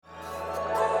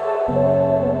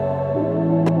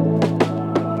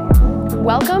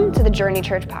Welcome to the Journey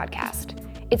Church podcast.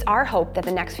 It's our hope that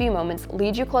the next few moments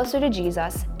lead you closer to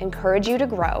Jesus, encourage you to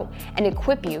grow, and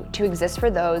equip you to exist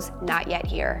for those not yet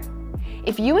here.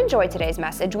 If you enjoyed today's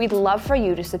message, we'd love for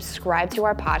you to subscribe to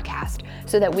our podcast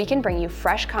so that we can bring you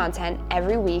fresh content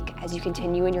every week as you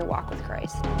continue in your walk with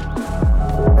Christ.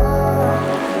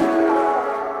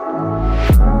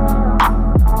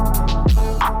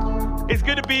 It's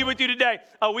good to be with you today.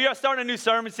 We are starting a new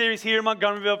sermon series here in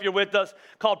Montgomeryville, if you're with us,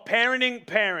 called Parenting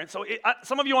Parents. So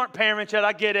some of you aren't parents yet,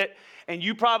 I get it. And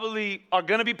you probably are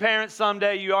going to be parents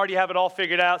someday. You already have it all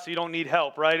figured out, so you don't need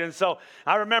help, right? And so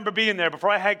I remember being there. Before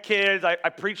I had kids, I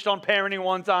preached on parenting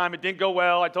one time. It didn't go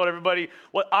well. I told everybody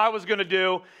what I was going to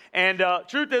do. And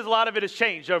truth is, a lot of it has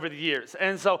changed over the years.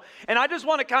 And I just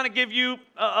want to kind of give you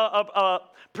a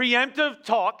preemptive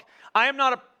talk. I am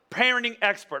not a parenting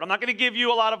expert. I'm not going to give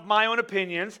you a lot of my own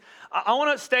opinions. I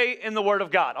want to stay in the Word of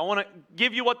God. I want to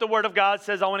give you what the Word of God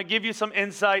says. I want to give you some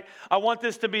insight. I want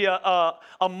this to be a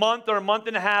month or a month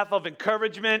and a half of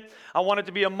encouragement. I want it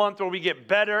to be a month where we get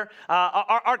better.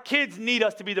 Our kids need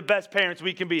us to be the best parents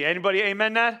we can be. Anybody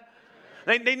amen that?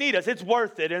 They need us. It's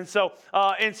worth it. And so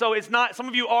it's not, some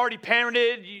of you already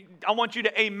parented. I want you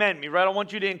to amen me, right? I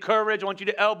want you to encourage. I want you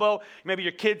to elbow. Maybe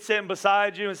your kid sitting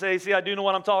beside you and say, see, I do know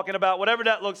what I'm talking about, whatever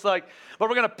that looks like. But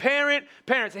we're going to parent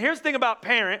parents. And here's the thing about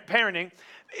parenting.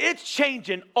 It's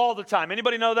changing all the time.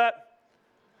 Anybody know that?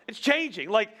 It's changing.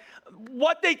 Like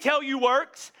what they tell you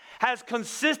works has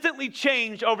consistently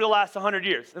changed over the last 100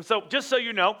 years. And so just so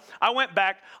you know, I went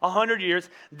back 100 years.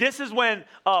 This is when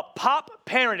pop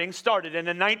parenting started in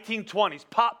the 1920s.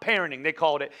 Pop parenting, they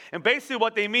called it. And basically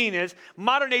what they mean is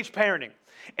modern age parenting.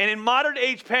 And in modern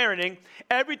age parenting,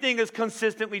 everything is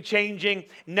consistently changing,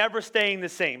 never staying the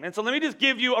same. And so let me just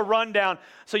give you a rundown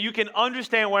so you can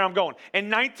understand where I'm going. In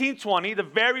 1920, the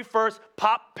very first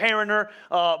pop parenter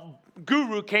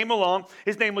guru came along.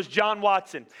 His name was John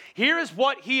Watson. Here is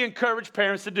what he encouraged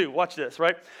parents to do. Watch this,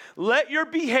 right? Let your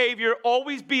behavior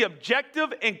always be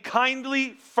objective and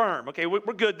kindly firm. Okay, we're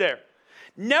good there.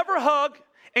 Never hug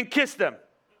and kiss them.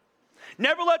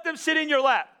 Never let them sit in your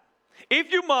lap.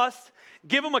 If you must,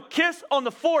 give them a kiss on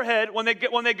the forehead when they go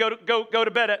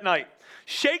to bed at night.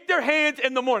 Shake their hands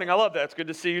in the morning. I love that. It's good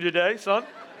to see you today, son.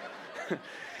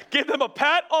 Give them a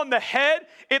pat on the head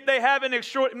if they have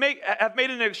made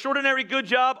an extraordinary good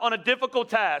job on a difficult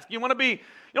task. You don't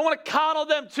want to coddle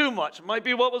them too much. It might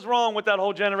be what was wrong with that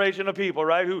whole generation of people,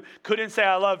 right, who couldn't say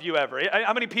I love you ever.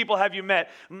 How many people have you met,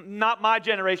 not my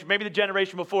generation, maybe the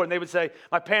generation before, and they would say,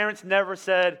 my parents never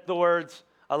said the words,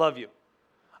 I love you.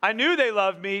 I knew they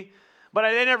loved me, but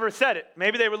they never said it.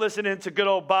 Maybe they were listening to good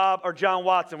old Bob or John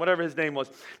Watson, whatever his name was.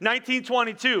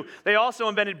 1922, they also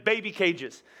invented baby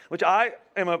cages, which I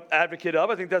am an advocate of.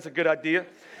 I think that's a good idea.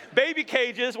 Baby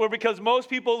cages were because most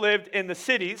people lived in the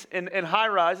cities, in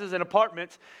high-rises and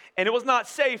apartments, and it was not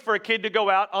safe for a kid to go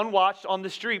out unwatched on the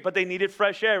street, but they needed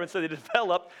fresh air, and so they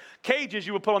developed cages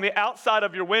you would put on the outside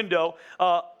of your window,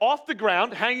 off the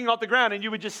ground, hanging off the ground, and you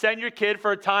would just send your kid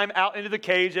for a time out into the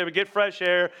cage. They would get fresh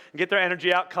air and get their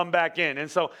energy out, come back in.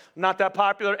 And so not that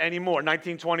popular anymore,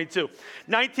 1922.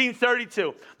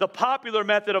 1932, the popular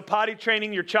method of potty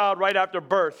training your child right after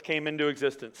birth came into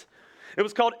existence. It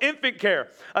was called infant care.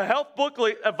 A health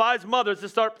booklet advised mothers to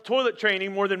start toilet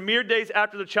training more than mere days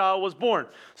after the child was born.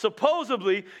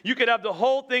 Supposedly, you could have the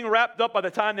whole thing wrapped up by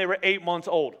the time they were 8 months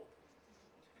old.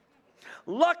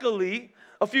 Luckily,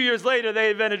 a few years later,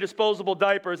 they invented disposable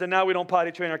diapers, and now we don't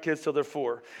potty train our kids till they're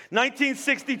 4.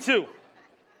 1962,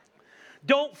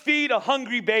 don't feed a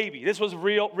hungry baby. This was a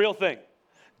real thing.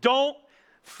 Don't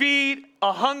feed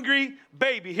a hungry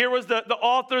baby. Here was the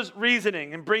author's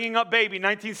reasoning in Bringing Up Baby,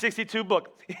 1962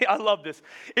 book. I love this.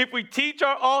 If we teach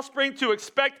our offspring to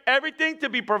expect everything to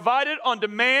be provided on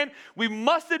demand, we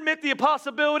must admit the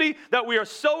possibility that we are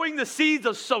sowing the seeds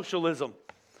of socialism.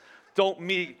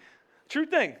 True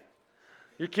thing.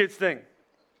 Your kids thing.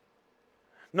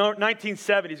 No,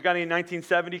 1970s. Got any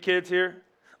 1970 kids here?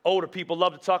 Older people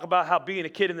love to talk about how being a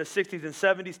kid in the 60s and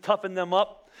 70s toughened them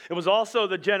up. It was also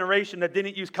the generation that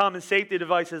didn't use common safety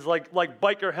devices like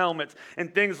biker helmets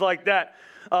and things like that,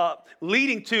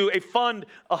 leading to a fund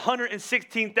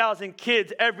 116,000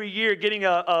 kids every year getting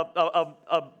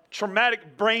a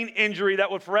traumatic brain injury that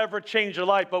would forever change their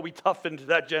life, but we toughened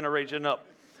that generation up.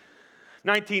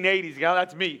 1980s, yeah,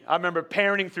 that's me. I remember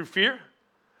parenting through fear.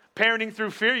 Parenting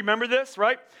through fear, you remember this,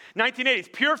 right?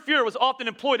 1980s, pure fear was often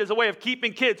employed as a way of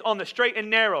keeping kids on the straight and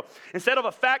narrow. Instead of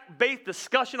a fact-based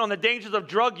discussion on the dangers of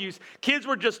drug use, kids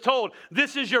were just told,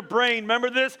 this is your brain, remember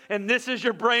this? And this is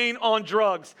your brain on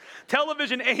drugs.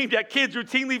 Television aimed at kids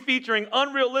routinely featuring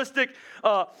unrealistic,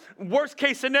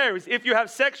 worst-case scenarios. If you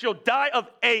have sex, you'll die of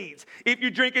AIDS. If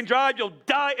you drink and drive, you'll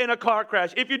die in a car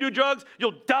crash. If you do drugs,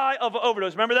 you'll die of an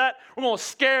overdose. Remember that? We're going to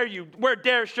scare you. Wear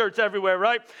DARE shirts everywhere,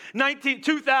 right?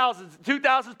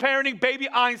 2000s parenting, baby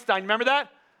Einstein. Remember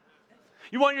that?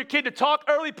 You want your kid to talk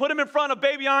early, put him in front of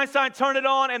baby Einstein, turn it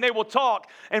on, and they will talk.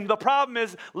 And the problem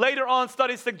is, later on,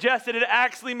 studies suggested it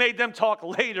actually made them talk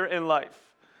later in life.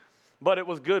 But it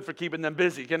was good for keeping them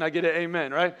busy. Can I get an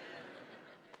amen, right?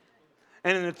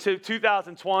 And in the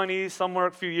 2020s, somewhere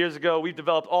a few years ago, we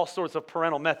developed all sorts of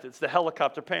parental methods. The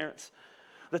helicopter parents,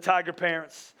 the tiger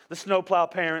parents, the snowplow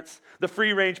parents, the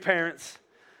free-range parents,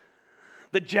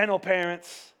 the gentle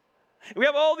parents. We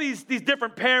have all these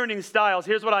different parenting styles.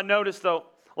 Here's what I noticed, though.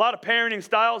 A lot of parenting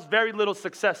styles, very little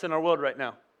success in our world right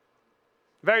now.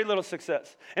 Very little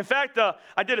success. In fact,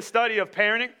 I did a study of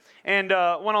parenting and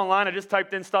went online. I just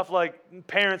typed in stuff like,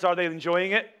 parents, are they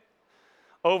enjoying it?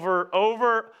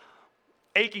 Over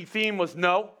aching theme was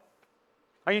no.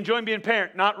 Are you enjoying being a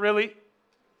parent? Not really.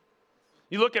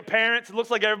 You look at parents, it looks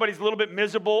like everybody's a little bit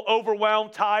miserable,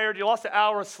 overwhelmed, tired. You lost an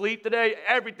hour of sleep today.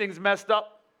 Everything's messed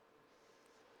up.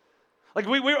 Like,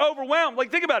 we're overwhelmed.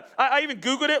 Like, think about it. I even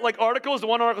Googled it, like articles. The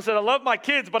one article said, I love my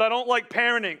kids, but I don't like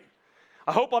parenting.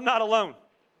 I hope I'm not alone.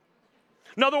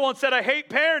 Another one said, I hate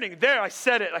parenting. There, I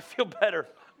said it. I feel better.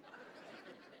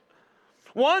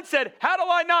 One said, how do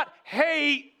I not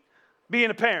hate being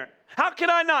a parent? How can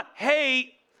I not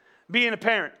hate being a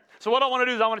parent? So what I want to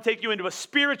do is I want to take you into a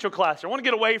spiritual class. I want to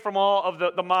get away from all of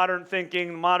the modern thinking,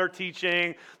 the modern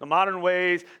teaching, the modern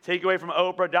ways, take you away from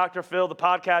Oprah, Dr. Phil, the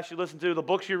podcasts you listen to, the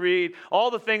books you read, all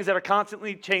the things that are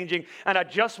constantly changing, and I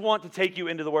just want to take you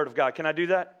into the Word of God. Can I do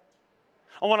that?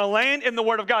 I want to land in the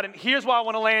Word of God, and here's why I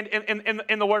want to land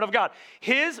in the Word of God.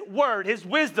 His Word, His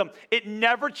wisdom, it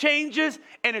never changes,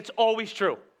 and it's always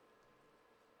true.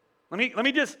 Let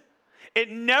me just... It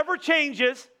never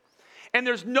changes, and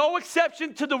there's no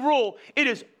exception to the rule. It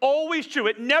is always true.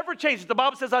 It never changes. The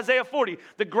Bible says, Isaiah 40,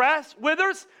 the grass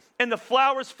withers and the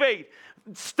flowers fade.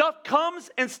 Stuff comes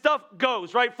and stuff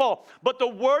goes, right? Fall. But the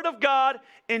Word of God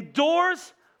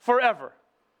endures forever.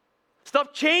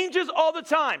 Stuff changes all the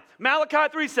time.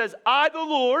 Malachi 3 says, I, the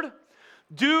Lord,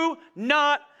 do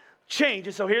not change.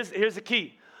 And so here's the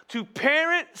key. To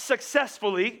parent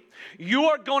successfully, you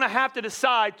are going to have to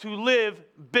decide to live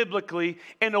biblically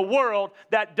in a world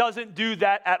that doesn't do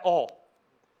that at all.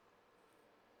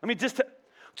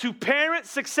 To parent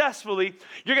successfully,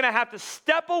 you're going to have to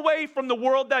step away from the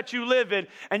world that you live in,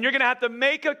 and you're going to have to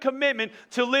make a commitment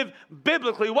to live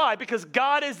biblically. Why? Because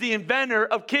God is the inventor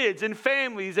of kids and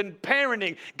families and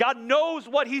parenting. God knows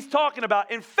what He's talking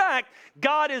about. In fact,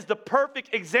 God is the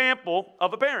perfect example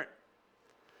of a parent.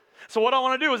 So what I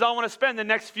want to do is I want to spend the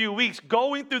next few weeks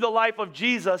going through the life of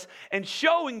Jesus and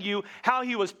showing you how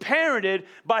He was parented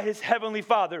by His Heavenly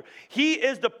Father. He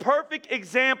is the perfect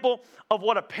example of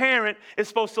what a parent is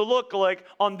supposed to look like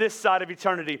on this side of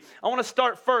eternity. I want to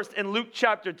start first in Luke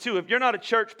chapter 2. If you're not a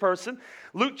church person,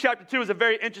 Luke chapter 2 is a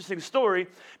very interesting story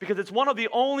because it's one of the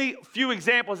only few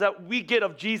examples that we get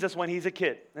of Jesus when He's a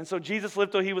kid. And so Jesus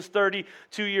lived till He was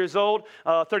 33 years old.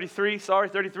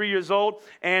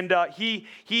 And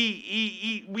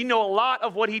we know a lot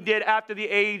of what He did after the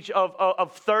age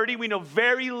of 30. We know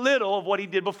very little of what He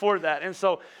did before that. And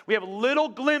so we have little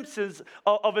glimpses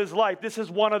of His life. This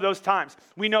is one of those times.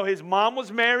 We know His mom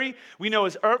was Mary. We know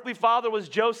His earthly father was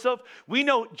Joseph. We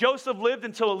know Joseph lived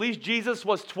until at least Jesus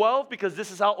was 12 because this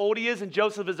is how old he is and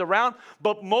Joseph is around.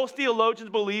 But most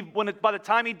theologians believe by the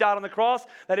time he died on the cross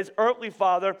that his earthly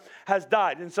father has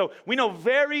died. And so we know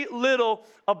very little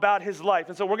about his life.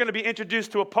 And so we're going to be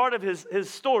introduced to a part of his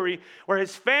story where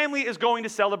his family is going to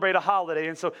celebrate a holiday.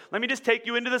 And so let me just take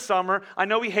you into the summer. I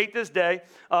know we hate this day,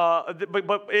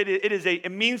 but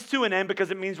it means to an end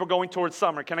because it means we're going towards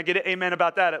summer. Can I get an amen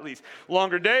about that at least?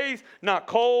 Longer days, not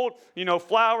cold,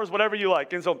 flowers, whatever you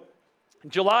like. And so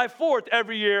July 4th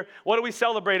every year, what do we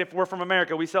celebrate if we're from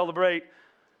America? We celebrate,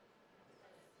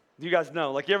 do you guys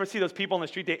know? Like, you ever see those people on the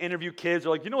street, they interview kids, they're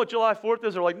like, you know what July 4th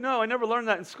is? They're like, no, I never learned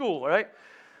that in school, right?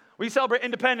 We celebrate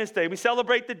Independence Day. We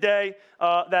celebrate the day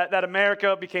that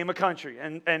America became a country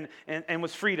and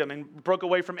was freedom and broke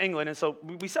away from England. And so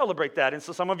we celebrate that. And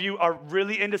so some of you are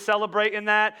really into celebrating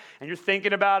that, and you're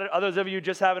thinking about it. Others of you are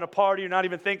just having a party. You're not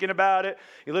even thinking about it.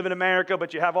 You live in America,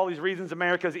 but you have all these reasons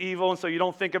America's evil, and so you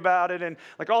don't think about it. And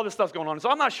like all this stuff's going on.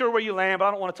 So I'm not sure where you land, but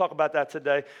I don't want to talk about that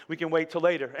today. We can wait till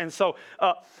later. And so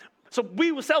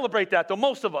we will celebrate that, though,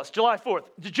 most of us, July 4th.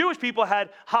 The Jewish people had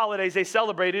holidays they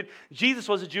celebrated. Jesus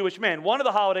was a Jewish man. One of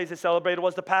the holidays they celebrated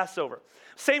was the Passover.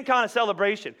 Same kind of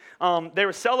celebration. They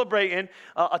were celebrating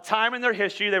a time in their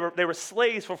history. They were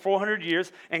slaves for 400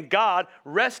 years, and God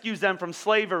rescues them from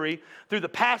slavery through the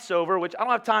Passover, which I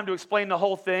don't have time to explain the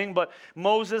whole thing, but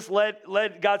Moses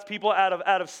led God's people out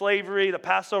of slavery. The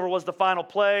Passover was the final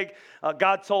plague.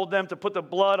 God told them to put the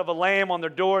blood of a lamb on their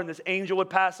door, and this angel would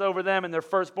pass over them, and their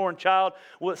firstborn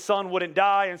son wouldn't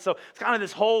die. And so it's kind of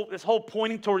this whole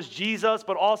pointing towards Jesus,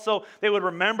 but also they would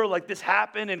remember like this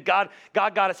happened, and God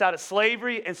got us out of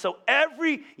slavery. And so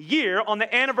every year on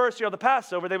the anniversary of the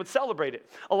Passover, they would celebrate it.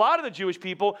 A lot of the Jewish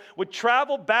people would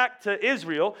travel back to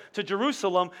Israel, to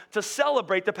Jerusalem, to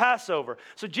celebrate the Passover.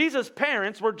 So Jesus'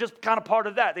 parents were just kind of part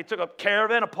of that. They took a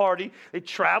caravan, a party. They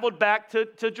traveled back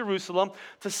to Jerusalem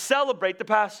to celebrate the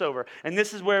Passover. And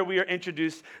this is where we are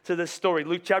introduced to this story.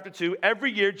 Luke chapter 2,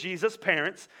 every year Jesus'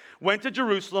 parents went to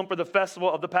Jerusalem for the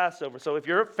festival of the Passover. So if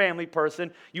you're a family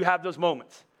person, you have those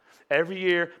moments. Every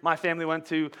year, my family went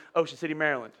to Ocean City,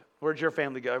 Maryland. Where'd your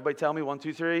family go? Everybody tell me, 1,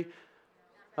 2, 3.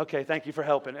 Okay, thank you for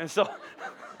helping. And so,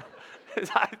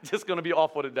 it's just going to be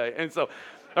awful today. And so,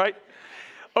 all right,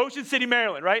 Ocean City,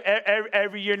 Maryland, right?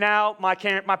 Every year now, my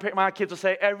kids will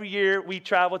say every year we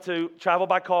travel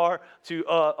by car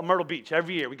to Myrtle Beach.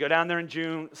 Every year we go down there in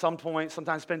June, some point.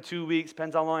 Sometimes spend 2 weeks.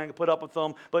 Depends how long I can put up with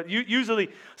them. But usually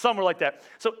somewhere like that.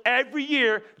 So every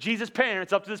year, Jesus'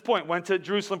 parents up to this point went to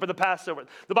Jerusalem for the Passover.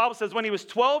 The Bible says when he was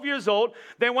 12 years old,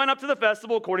 they went up to the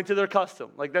festival according to their custom.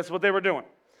 Like that's what they were doing.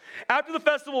 After the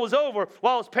festival was over,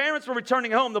 while his parents were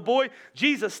returning home, the boy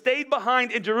Jesus stayed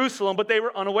behind in Jerusalem, but they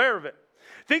were unaware of it.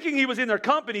 Thinking he was in their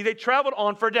company, they traveled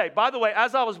on for a day. By the way,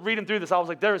 as I was reading through this, I was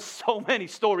like, there are so many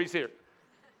stories here.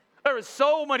 There are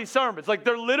so many sermons. Like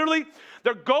they're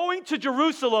going to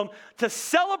Jerusalem to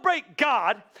celebrate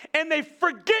God, and they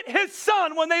forget his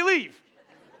son when they leave.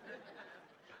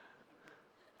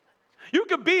 You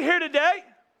could be here today,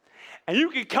 and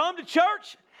you can come to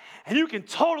church, and you can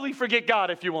totally forget God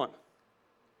if you want.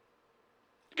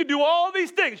 You can do all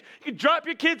these things. You can drop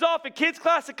your kids off at kids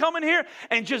class and come in here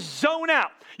and just zone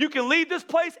out. You can leave this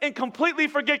place and completely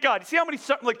forget God. You see how many,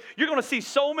 you're going to see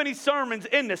so many sermons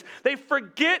in this. They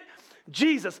forget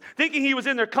Jesus. Thinking he was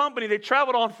in their company, they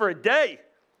traveled on for a day.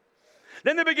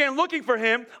 Then they began looking for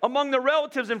him among their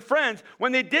relatives and friends.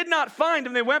 When they did not find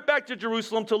him, they went back to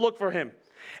Jerusalem to look for him.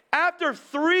 After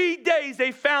 3 days,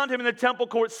 they found him in the temple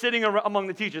court sitting among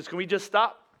the teachers. Can we just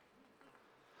stop?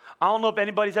 I don't know if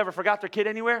anybody's ever forgot their kid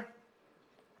anywhere.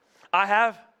 I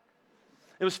have.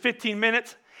 It was 15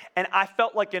 minutes, and I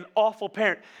felt like an awful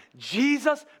parent.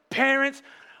 Jesus' parents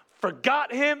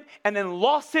forgot him and then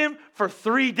lost him for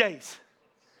 3 days.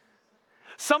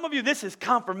 Some of you, this is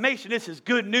confirmation. This is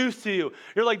good news to you.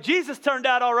 You're like, Jesus turned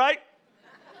out all right.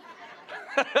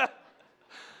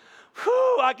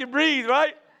 Whew, I can breathe,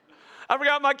 right? I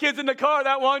forgot my kids in the car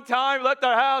that one time, left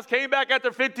their house, came back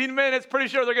after 15 minutes. Pretty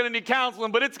sure they're going to need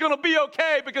counseling, but it's going to be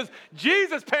okay because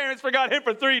Jesus' parents forgot him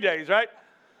for 3 days, right?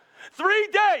 3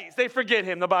 days they forget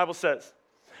him, the Bible says.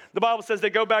 The Bible says they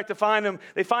go back to find him.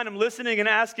 They find him listening and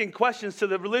asking questions to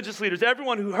the religious leaders.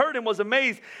 Everyone who heard him was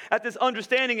amazed at this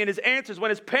understanding and his answers. When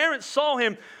his parents saw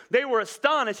him, they were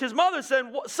astonished. His mother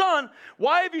said, "Son,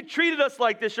 why have you treated us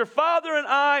like this? Your father and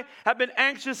I have been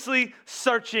anxiously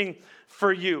searching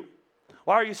for you."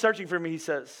 Why are you searching for me, he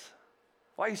says.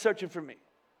 Why are you searching for me?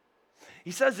 He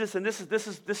says this, and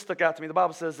this stuck out to me. The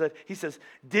Bible says that, he says,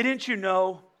 "Didn't you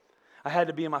know I had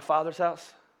to be in my Father's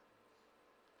house?"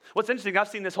 What's interesting, I've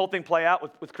seen this whole thing play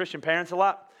out with Christian parents a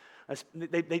lot.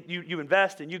 You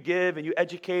invest and you give and you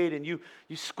educate and you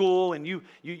school and you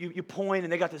point,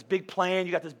 and they got this big plan,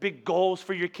 you got this big goals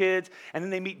for your kids, and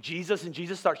then they meet Jesus and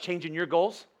Jesus starts changing your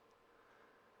goals.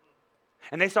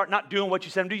 And they start not doing what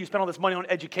you said them to do. You spend all this money on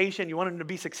education. You want them to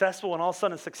be successful, and all of a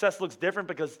sudden success looks different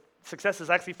because success is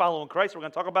actually following Christ. We're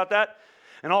going to talk about that.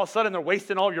 And all of a sudden, they're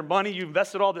wasting all your money. You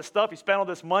invested all this stuff. You spent all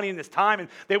this money and this time, and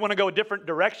they want to go a different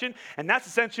direction. And that's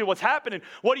essentially what's happening.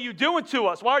 What are you doing to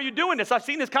us? Why are you doing this? I've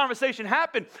seen this conversation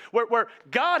happen where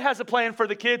God has a plan for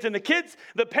the kids, and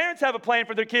the parents have a plan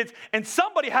for their kids, and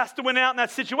somebody has to win out in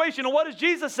that situation. And what does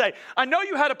Jesus say? I know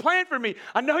you had a plan for me.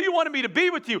 I know you wanted me to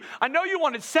be with you. I know you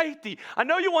wanted safety. I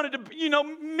know you wanted to,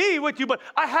 me with you, but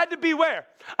I had to be where?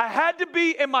 I had to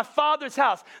be in my Father's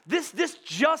house. This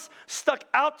just stuck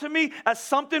out to me as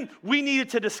something we needed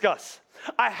to discuss.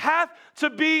 I have to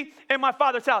be in my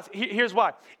Father's house. Here's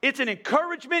why. It's an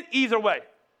encouragement either way.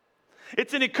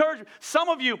 It's an encouragement. Some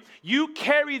of you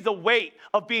carry the weight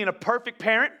of being a perfect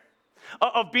parent,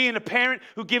 of being a parent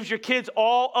who gives your kids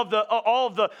all of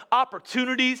the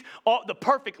opportunities, the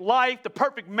perfect life, the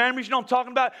perfect memories. You know what I'm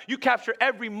talking about? You capture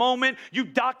every moment. You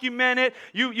document it.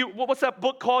 What's that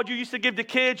book called you used to give the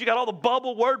kids? You got all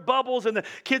the word bubbles, and the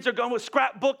kids are going with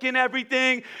scrapbooking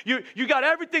everything. You got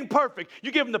everything perfect.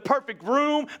 You give them the perfect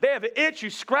room. They have an itch.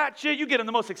 You scratch it. You get them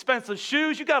the most expensive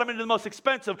shoes. You got them into the most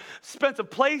expensive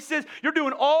places. You're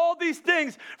doing all these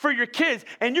things for your kids,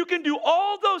 and you can do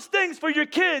all those things for your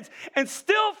kids and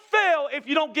still fail if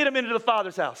you don't get them into the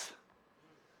Father's house.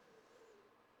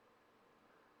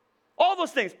 All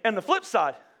those things. And the flip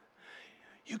side,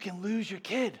 you can lose your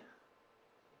kid.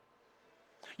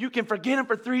 You can forget him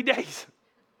for 3 days.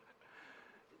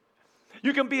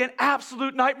 You can be an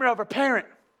absolute nightmare of a parent.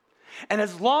 And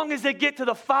as long as they get to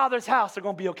the Father's house, they're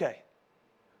going to be okay.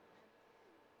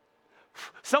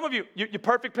 Some of you, you're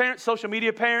perfect parents, social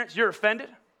media parents, you're offended.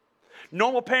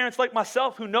 Normal parents like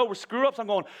myself who know we're screw-ups, I'm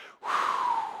going, whew.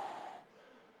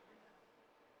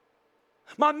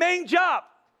 My main job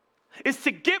is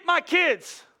to get my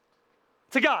kids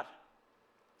to God.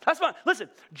 That's fine. Listen,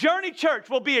 Journey Church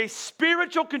will be a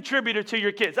spiritual contributor to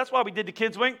your kids. That's why we did the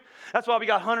Kids Wing. That's why we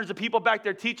got hundreds of people back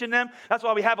there teaching them. That's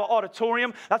why we have an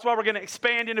auditorium. That's why we're going to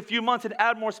expand in a few months and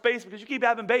add more space, because you keep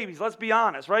having babies. Let's be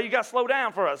honest, right? You got to slow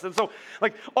down for us. And so,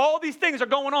 all these things are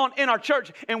going on in our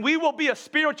church, and we will be a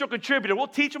spiritual contributor. We'll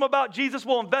teach them about Jesus.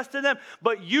 We'll invest in them.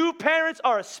 But you parents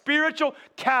are a spiritual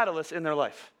catalyst in their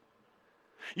life.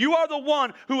 You are the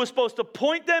one who is supposed to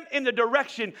point them in the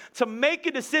direction to make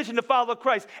a decision to follow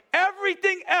Christ.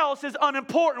 Everything else is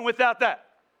unimportant without that.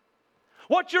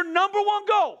 What's your number one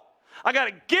goal? I got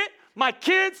to get my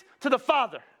kids to the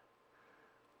Father.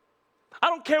 I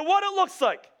don't care what it looks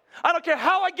like. I don't care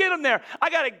how I get them there. I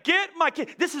got to get my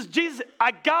kids. This is Jesus.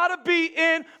 I got to be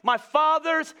in my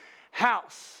Father's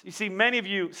house. You see, many of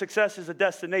you, success is a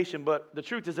destination, but the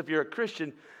truth is, if you're a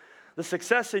Christian, the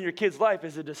success in your kid's life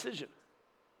is a decision.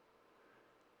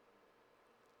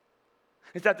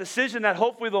 It's that decision that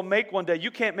hopefully they'll make one day.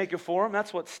 You can't make it for them.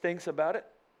 That's what stinks about it.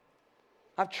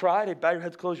 I've tried. Hey, bow your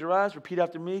heads, close your eyes, repeat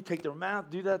after me, take their mouth,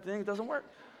 do that thing. It doesn't work.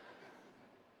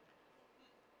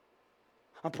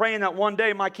 I'm praying that one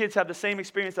day my kids have the same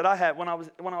experience that I had when I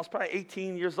was probably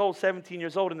 18 years old, 17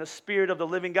 years old, and the Spirit of the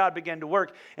living God began to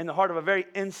work in the heart of a very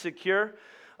insecure,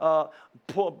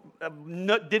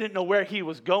 didn't know where he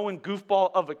was going,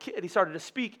 goofball of a kid. He started to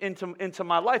speak into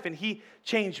my life, and he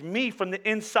changed me from the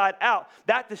inside out.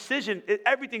 That decision,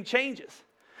 everything changes.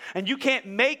 And you can't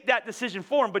make that decision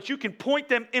for them, but you can point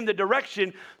them in the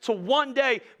direction to one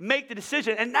day make the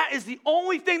decision. And that is the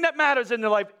only thing that matters in their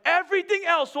life. Everything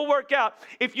else will work out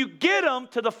if you get them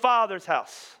to the Father's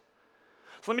house.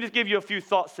 So let me just give you a few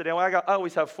thoughts today. Well, I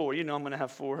always have 4. You know I'm going to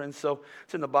have 4. And so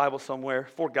it's in the Bible somewhere,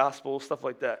 4 Gospels, stuff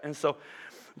like that. And so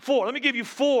 4, let me give you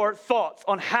 4 thoughts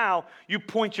on how you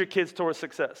point your kids towards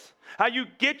success. How you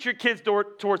get your kids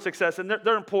towards success. And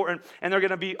they're important, and they're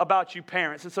going to be about you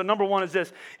parents. And so number 1 is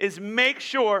this, is make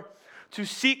sure to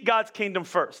seek God's kingdom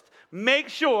first. Make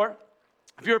sure,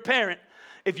 if you're a parent,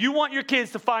 if you want your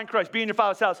kids to find Christ, be in your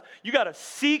Father's house, you got to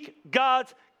seek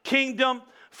God's kingdom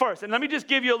first. And let me just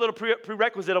give you a little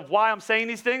prerequisite of why I'm saying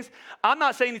these things. I'm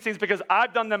not saying these things because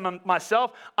I've done them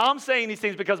myself. I'm saying these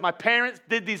things because my parents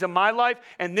did these in my life,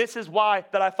 and this is why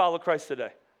that I follow Christ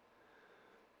today.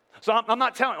 So I'm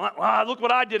not telling, well, look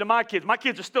what I did to my kids. My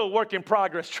kids are still a work in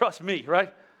progress, trust me,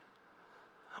 right?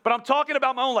 But I'm talking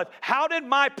about my own life. How did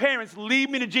my parents lead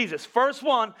me to Jesus? First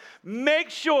one, make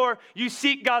sure you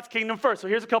seek God's kingdom first. So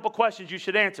here's a couple questions you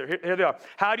should answer. Here they are.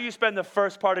 How do you spend the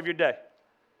first part of your day?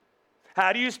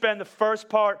 How do you spend the first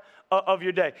part of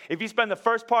your day? If you spend the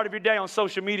first part of your day on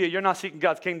social media, you're not seeking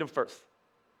God's kingdom first.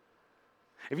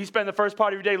 If you spend the first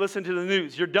part of your day listening to the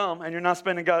news, you're dumb and you're not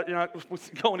going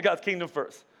to God's kingdom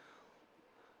first.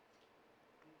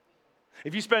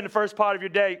 If you spend the first part of your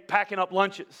day packing up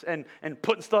lunches and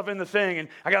putting stuff in the thing, and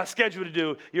I got a schedule to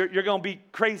do, you're going to be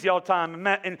crazy all the time,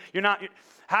 and you're not.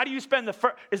 How do you spend the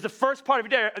first part of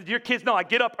your day? Your kids know I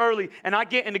get up early and I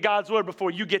get into God's word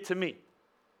before you get to me.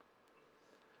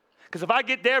 Because if I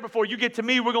get there before you get to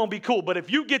me, we're going to be cool. But if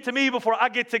you get to me before I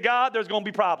get to God, there's going to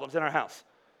be problems in our house.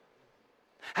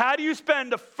 How do you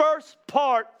spend the first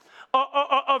part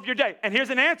of your day? And here's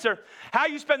an answer. How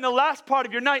you spend the last part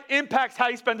of your night impacts how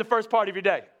you spend the first part of your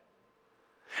day.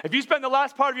 If you spend the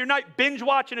last part of your night binge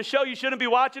watching a show you shouldn't be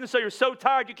watching, so you're so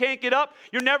tired you can't get up,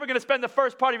 you're never going to spend the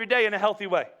first part of your day in a healthy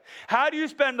way. How do you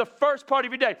spend the first part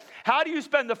of your day? How do you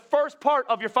spend the first part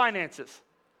of your finances?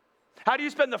 How do you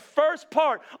spend the first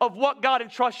part of what God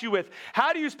entrusts you with?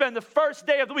 How do you spend the first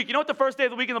day of the week? You know what the first day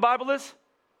of the week in the Bible is?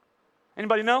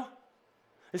 Anybody know?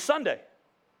 It's Sunday.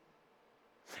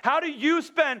 How do you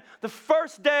spend the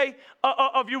first day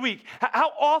of your week?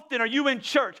 How often are you in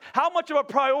church? How much of a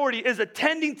priority is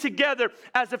attending together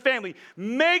as a family?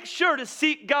 Make sure to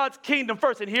seek God's kingdom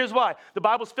first. And here's why. The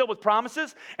Bible's filled with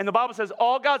promises, and the Bible says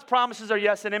all God's promises are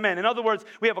yes and amen. In other words,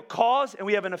 we have a cause and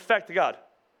we have an effect to God.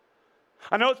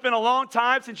 I know it's been a long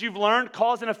time since you've learned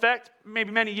cause and effect,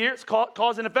 maybe many years,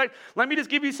 cause and effect. Let me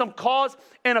just give you some cause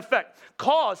and effect.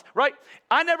 Cause, right?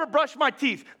 I never brush my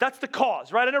teeth. That's the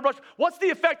cause, right? I never brush. What's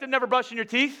the effect of never brushing your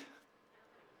teeth?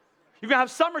 You're going to have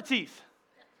summer teeth.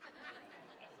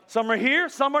 Some are here,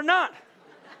 some are not.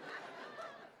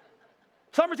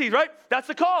 Summer teeth, right? That's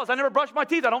the cause. I never brush my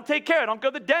teeth. I don't take care. I don't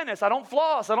go to the dentist. I don't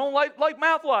floss. I don't like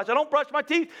mouthwash. I don't brush my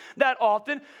teeth that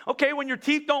often. Okay, when your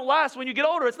teeth don't last when you get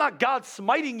older, it's not God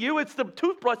smiting you. It's the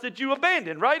toothbrush that you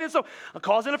abandoned, right? And so a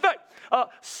cause and effect.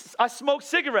 I smoke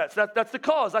cigarettes. That's the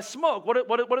cause. I smoke. What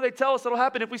do they tell us that'll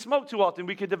happen if we smoke too often?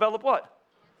 We could develop what?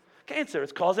 Cancer.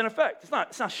 It's cause and effect.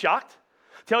 It's not shocked.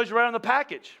 It tells you right on the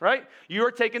package, right?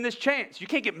 You're taking this chance. You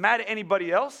can't get mad at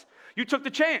anybody else. You took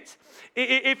the chance.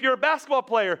 If you're a basketball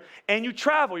player and you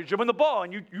travel, you're dribbling the ball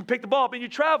and you pick the ball up and you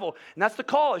travel, and that's the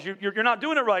cause. You're not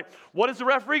doing it right. What is the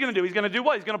referee going to do? He's going to do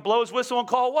what? He's going to blow his whistle and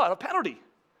call what? A penalty.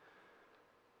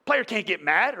 Player can't get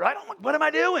mad, right? What am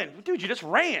I doing? Dude, you just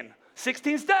ran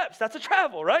 16 steps. That's a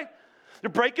travel, right? You're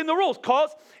breaking the rules.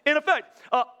 Cause and effect.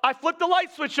 I flipped the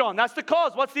light switch on. That's the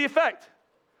cause. What's the effect?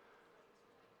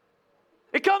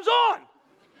 It comes on.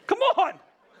 Come on.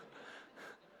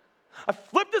 I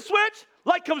flip the switch,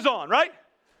 light comes on, right?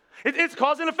 It's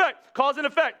cause and effect, cause and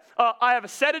effect. I have a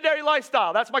sedentary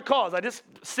lifestyle. That's my cause. I just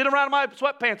sit around in my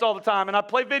sweatpants all the time, and I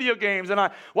play video games, and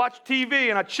I watch TV,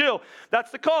 and I chill.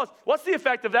 That's the cause. What's the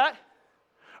effect of that?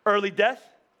 Early death,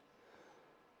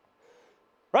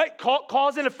 right?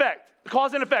 Cause and effect.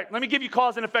 Cause and effect. Let me give you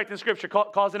cause and effect in Scripture.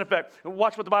 Cause and effect.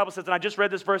 Watch what the Bible says. And I just read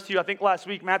this verse to you, I think last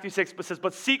week, Matthew 6. It says,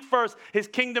 but seek first his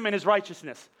kingdom and his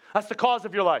righteousness. That's the cause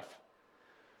of your life.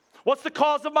 What's the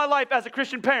cause of my life as a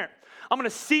Christian parent? I'm going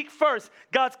to seek first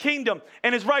God's kingdom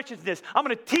and his righteousness. I'm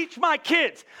going to teach my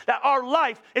kids that our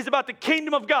life is about the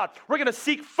kingdom of God. We're going to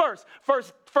seek first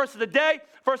of the day,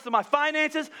 first of my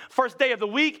finances, first day of the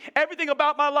week. Everything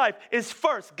about my life is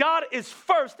first. God is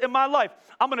first in my life.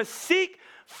 I'm going to seek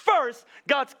first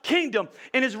God's kingdom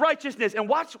and his righteousness. And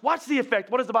watch the effect.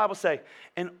 What does the Bible say?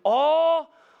 And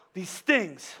all these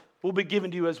things will be given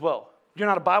to you as well. You're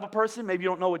not a Bible person. Maybe you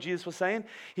don't know what Jesus was saying.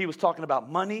 He was talking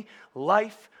about money,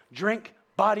 life, drink,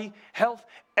 body, health,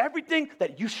 everything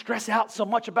that you stress out so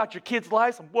much about your kids'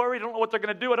 lives. I'm worried. I don't know what they're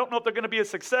going to do. I don't know if they're going to be a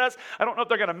success. I don't know if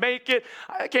they're going to make it.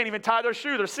 I can't even tie their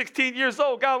shoe. They're 16 years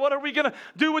old. God, what are we going to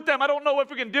do with them? I don't know if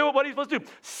we can do it. What are you supposed to do?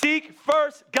 Seek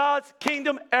first God's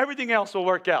kingdom. Everything else will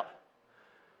work out.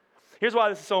 Here's why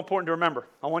this is so important to remember.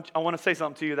 I want to say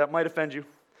something to you that might offend you.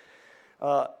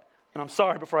 And I'm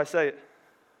sorry before I say it.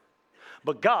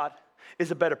 But God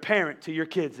is a better parent to your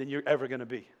kids than you're ever going to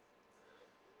be.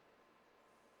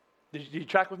 Did you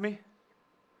track with me?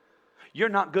 You're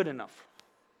not good enough.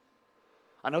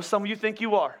 I know some of you think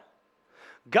you are.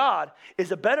 God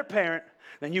is a better parent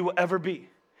than you will ever be.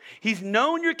 He's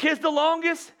known your kids the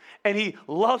longest, and he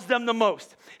loves them the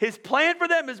most. His plan for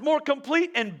them is more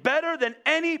complete and better than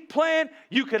any plan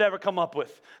you could ever come up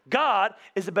with. God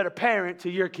is a better parent to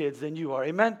your kids than you are.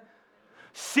 Amen?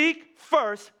 Seek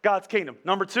first God's kingdom.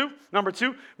 Number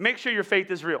two, make sure your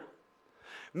faith is real.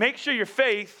 Make sure your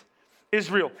faith is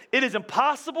real. It is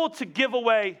impossible to give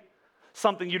away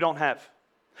something you don't have.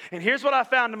 And here's what I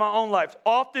found in my own life.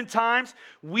 Oftentimes,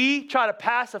 we try to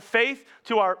pass a faith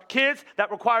to our kids that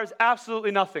requires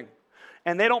absolutely nothing.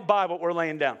 And they don't buy what we're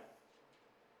laying down.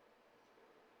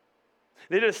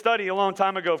 They did a study a long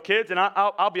time ago of kids, and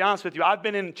I'll be honest with you. I've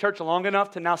been in church long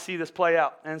enough to now see this play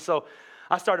out. And so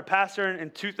I started pastoring in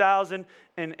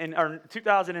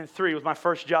 2003 was my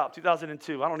first job,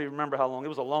 2002. I don't even remember how long. It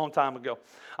was a long time ago.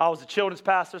 I was a children's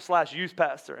pastor / youth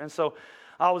pastor. And so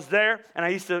I was there, and I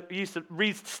used to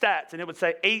read stats, and it would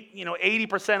say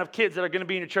 80% of kids that are going to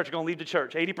be in your church are going to leave the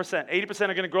church. 80%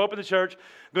 are going to grow up in the church,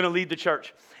 going to leave the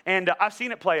church. And I've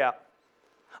seen it play out.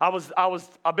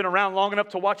 I've been around long enough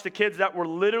to watch the kids that were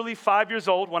literally 5 years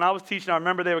old when I was teaching. I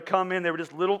remember they would come in, they were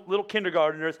just little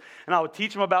kindergartners, and I would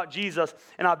teach them about Jesus.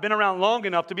 And I've been around long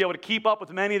enough to be able to keep up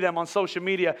with many of them on social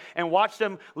media and watch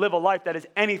them live a life that is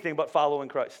anything but following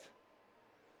Christ.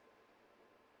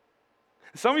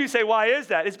 Some of you say, why is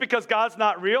that? It's because God's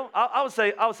not real. I would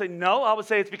say no. I would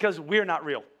say it's because we're not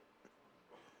real.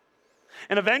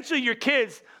 And eventually your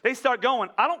kids, they start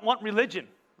going, I don't want religion.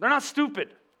 They're not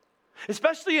stupid.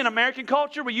 Especially in American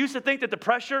culture, we used to think that the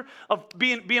pressure of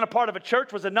being a part of a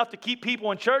church was enough to keep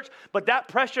people in church, but that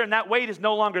pressure and that weight is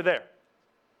no longer there.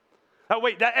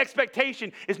 That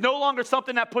expectation is no longer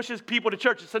something that pushes people to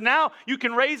church. So now you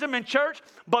can raise them in church,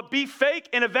 but be fake,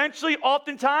 and eventually,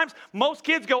 oftentimes, most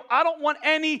kids go, I don't want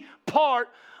any part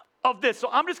of this. So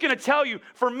I'm just going to tell you,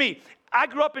 for me, I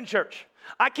grew up in church.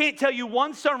 I can't tell you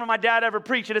one sermon my dad ever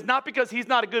preached. It is not because he's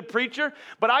not a good preacher,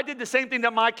 but I did the same thing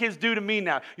that my kids do to me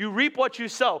now. You reap what you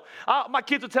sow. My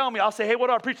kids will tell me, I'll say, hey, what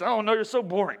do I preach? Oh, no, you're so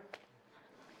boring.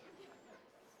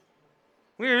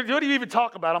 What do you even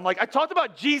talk about? I'm like, I talked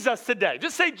about Jesus today.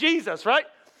 Just say Jesus, right?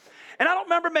 And I don't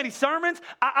remember many sermons.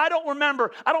 I don't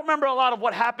remember a lot of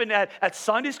what happened at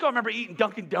Sunday school. I remember eating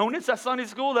Dunkin' Donuts at Sunday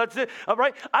school. That's it, all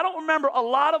right? I don't remember a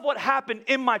lot of what happened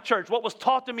in my church, what was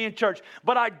taught to me in church.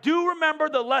 But I do remember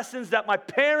the lessons that my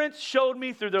parents showed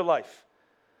me through their life.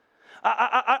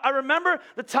 I remember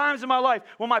the times in my life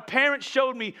when my parents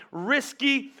showed me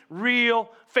risky, real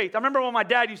faith. I remember when my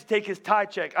dad used to take his tithe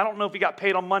check. I don't know if he got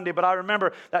paid on Monday, but I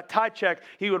remember that tithe check.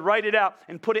 He would write it out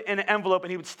and put it in an envelope,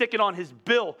 and he would stick it on his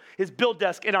bill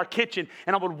desk in our kitchen.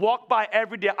 And I would walk by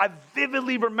every day. I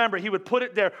vividly remember he would put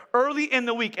it there early in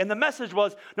the week. And the message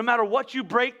was, no matter what you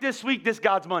break this week, this is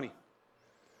God's money.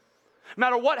 No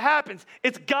matter what happens,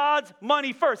 it's God's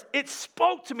money first. It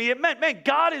spoke to me. It meant, man,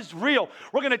 God is real.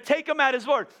 We're going to take him at his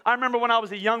word. I remember when I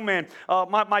was a young man,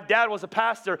 my dad was a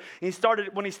pastor.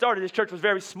 When he started, his church was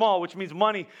very small, which means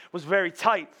money was very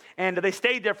tight. And they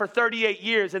stayed there for 38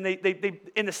 years, and they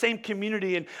in the same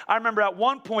community. And I remember at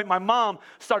one point, my mom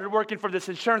started working for this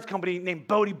insurance company named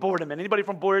Bodie Boardman. Anybody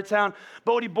from Boyertown?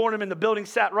 Bodie Boardman, the building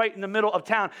sat right in the middle of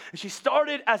town. And she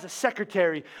started as a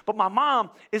secretary, but my mom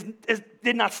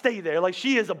did not stay there. Like,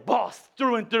 she is a boss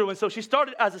through and through. And so she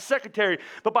started as a secretary,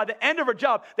 but by the end of her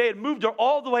job, they had moved her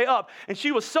all the way up. And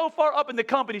she was so far up in the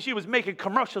company, she was making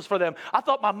commercials for them. I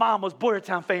thought my mom was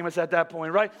Boyertown famous at that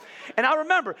point, right? And I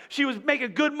remember she was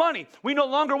making good money. We no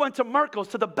longer went to Merkel's,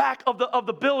 to the back of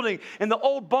the building in the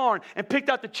old barn, and picked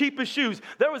out the cheapest shoes.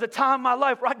 There was a time in my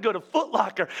life where I'd go to Foot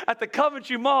Locker at the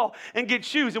Coventry Mall and get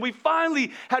shoes. And we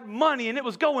finally had money, and it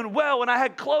was going well, and I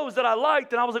had clothes that I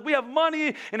liked, and I was like, we have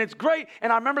money, and it's great.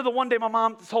 And I remember the one day my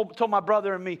mom told my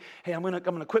brother and me, hey, I'm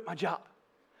gonna quit my job,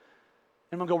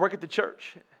 and I'm gonna go work at the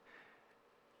church.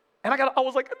 And I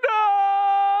was like,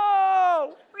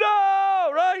 no,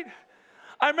 right?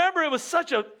 I remember it was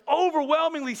such an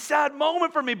overwhelmingly sad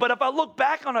moment for me, but if I look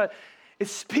back on it, it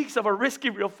speaks of a risky,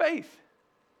 real faith.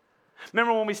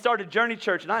 Remember when we started Journey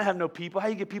Church, and I have no people. How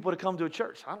do you get people to come to a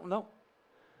church? I don't know.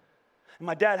 And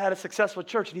my dad had a successful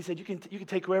church, and he said, you can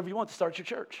take whoever you want to start your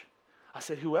church. I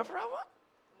said, whoever I want?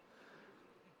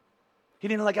 He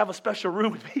didn't have a special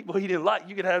room with people he didn't like.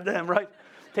 You could have them, right?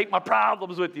 Take my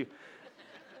problems with you.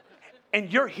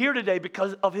 And you're here today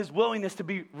because of his willingness to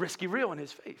be risky real in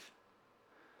his faith.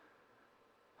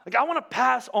 Like, I want to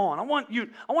pass on. I want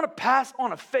to pass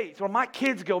on a faith where my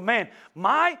kids go, man,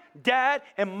 my dad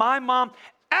and my mom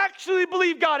actually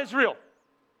believe God is real.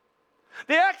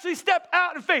 They actually step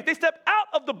out in faith. They step out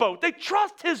of the boat. They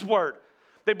trust his word.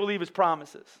 They believe his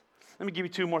promises. Let me give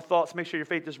you two more thoughts. Make sure your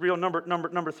faith is real.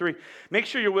 Number three, make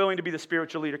sure you're willing to be the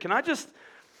spiritual leader. Can I just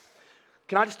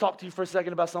talk to you for a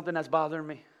second about something that's bothering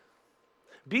me?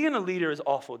 Being a leader is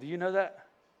awful. Do you know that?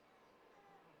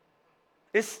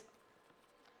 It's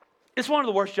one of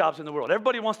the worst jobs in the world.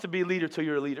 Everybody wants to be a leader till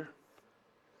you're a leader.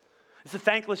 It's a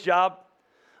thankless job.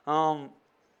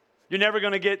 You're never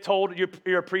going to get told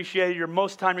you're appreciated.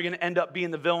 Most of the time, you're going to end up being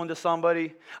the villain to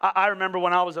somebody. I remember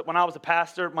when I was a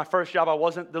pastor, my first job, I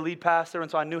wasn't the lead pastor,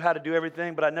 and so I knew how to do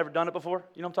everything, but I'd never done it before.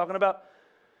 You know what I'm talking about?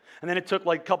 And then it took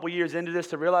a couple years into this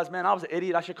to realize, man, I was an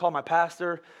idiot. I should call my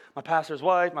pastor, my pastor's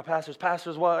wife, my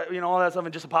pastor's wife, all that stuff,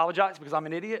 and just apologize because I'm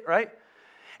an idiot, right?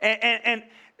 And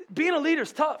being a leader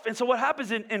is tough. And so what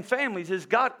happens in families is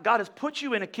God has put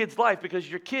you in a kid's life because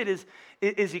your kid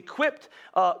is equipped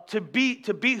to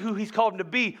be who he's called him to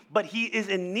be, but he is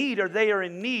in need, or they are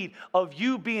in need of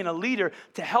you being a leader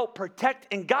to help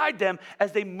protect and guide them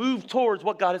as they move towards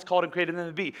what God has called and created them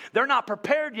to be. They're not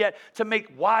prepared yet to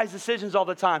make wise decisions all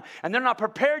the time, and they're not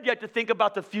prepared yet to think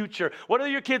about the future. What do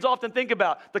your kids often think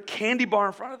about? The candy bar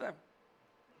in front of them.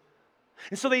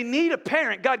 And so they need a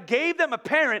parent. God gave them a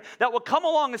parent that will come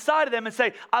alongside of them and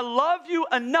say, I love you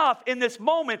enough in this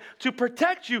moment to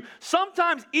protect you,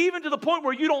 sometimes even to the point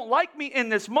where you don't like me in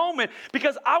this moment,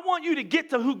 because I want you to get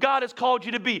to who God has called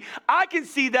you to be. I can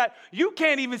see that. You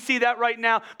can't even see that right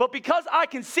now. But because I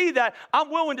can see that, I'm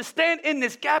willing to stand in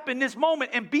this gap in this moment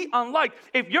and be unliked.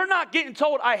 If you're not getting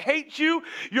told, I hate you,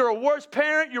 you're a worse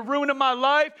parent, you're ruining my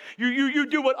life, you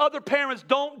do what other parents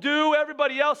don't do,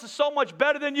 everybody else is so much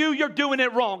better than you, you're doing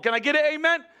it wrong. Can I get it?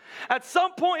 Amen? At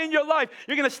some point in your life,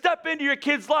 you're going to step into your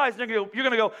kids' lives and they're going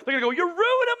to go, you're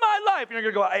ruining my life. And you're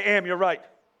going to go, I am, you're right.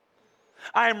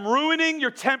 I am ruining your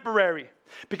temporary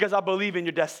because I believe in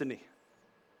your destiny.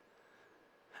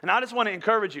 And I just want to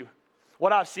encourage you.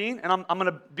 What I've seen, and I'm going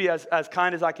to be as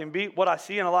kind as I can be, what I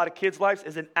see in a lot of kids' lives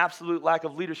is an absolute lack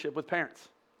of leadership with parents.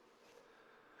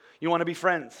 You want to be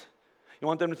friends. You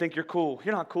want them to think you're cool.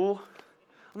 You're not cool.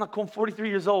 I'm not cool. I'm 43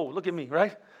 years old. Look at me,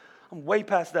 right? I'm way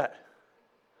past that.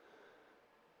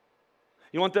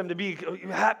 You want them to be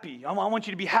happy. I want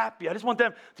you to be happy. I just want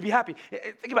them to be happy.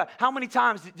 Think about it. How many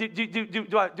times do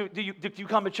you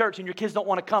come to church and your kids don't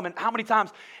want to come? And how many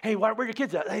times, hey, where are your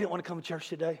kids at? They didn't want to come to church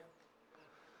today.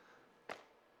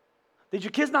 Did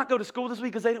your kids not go to school this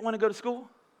week because they didn't want to go to school?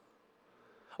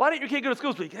 Why didn't your kid go to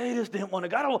school this week? They just didn't want to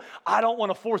go. I don't want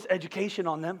to force education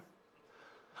on them.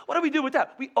 What do we do with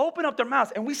that? We open up their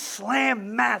mouths and we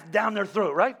slam math down their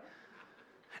throat, right?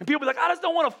 And people be like, I just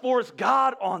don't want to force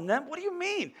God on them. What do you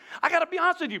mean? I got to be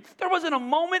honest with you. There wasn't a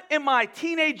moment in my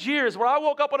teenage years where I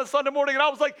woke up on a Sunday morning and I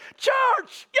was like,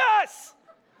 church, yes.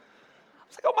 I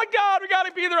was like, oh my God, we got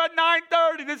to be there at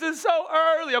 9:30. This is so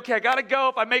early. Okay, I got to go.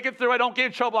 If I make it through, I don't get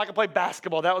in trouble, I can play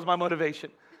basketball. That was my motivation.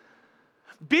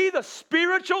 Be the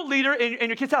spiritual leader in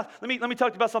your kids' house. Let me talk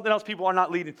to you about something else people are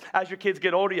not leading. As your kids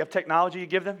get older, you have technology you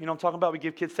give them. You know what I'm talking about? We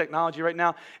give kids technology right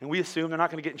now, and we assume they're not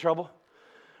going to get in trouble,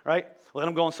 right? Let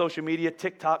them go on social media,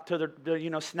 TikTok, to their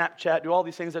Snapchat, do all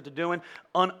these things that they're doing,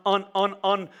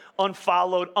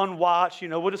 unfollowed, unwatched.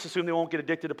 We'll just assume they won't get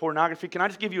addicted to pornography. Can I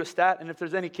just give you a stat? And if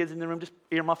there's any kids in the room, just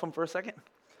earmuff them for a second.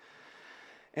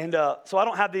 And so I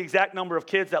don't have the exact number of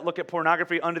kids that look at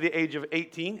pornography under the age of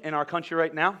 18 in our country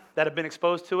right now that have been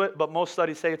exposed to it, but most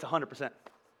studies say it's 100%.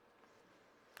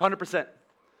 100%.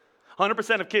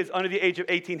 100% of kids under the age of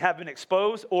 18 have been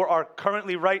exposed or are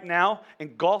currently right now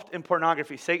engulfed in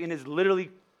pornography. Satan is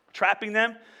literally trapping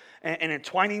them and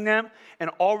entwining them and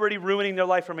already ruining their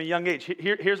life from a young age.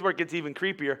 Here's where it gets even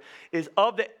creepier, is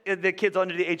of the kids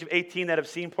under the age of 18 that have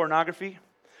seen pornography,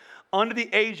 under the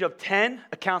age of 10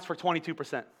 accounts for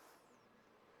 22%.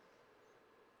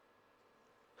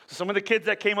 So some of the kids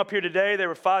that came up here today, they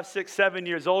were 5, 6, 7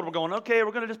 years old. We're going, okay,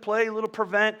 we're going to just play a little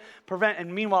prevent.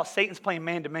 And meanwhile, Satan's playing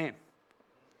man-to-man.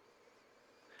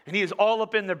 And he is all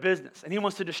up in their business. And he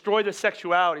wants to destroy their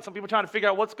sexuality. Some people are trying to figure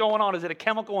out what's going on. Is it a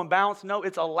chemical imbalance? No,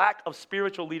 it's a lack of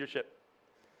spiritual leadership.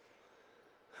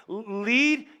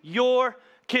 Lead your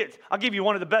kids. I'll give you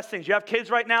one of the best things. You have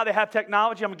kids right now, they have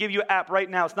technology. I'm going to give you an app right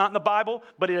now. It's not in the Bible,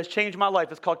 but it has changed my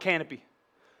life. It's called Canopy.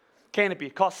 Canopy.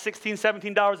 It costs $16,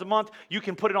 $17 a month. You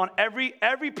can put it on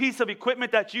every piece of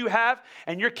equipment that you have,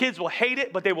 and your kids will hate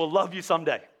it, but they will love you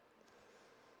someday.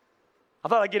 I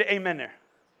thought I'd get an amen there.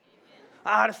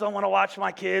 I just don't want to watch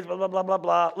my kids, blah, blah, blah, blah,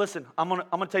 blah. Listen, I'm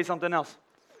gonna tell you something else.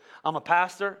 I'm a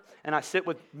pastor, and I sit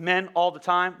with men all the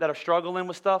time that are struggling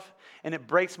with stuff, and it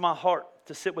breaks my heart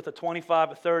to sit with a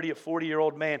 25, a 30, a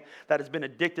 40-year-old man that has been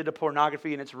addicted to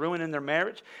pornography, and it's ruining their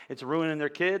marriage, it's ruining their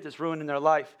kids, it's ruining their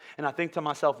life. And I think to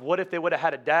myself, what if they would have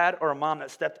had a dad or a mom that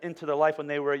stepped into their life when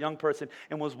they were a young person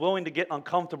and was willing to get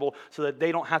uncomfortable so that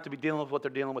they don't have to be dealing with what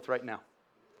they're dealing with right now?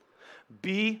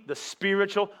 Be the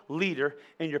spiritual leader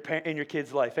in your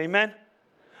kid's life. Amen?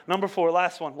 Number 4,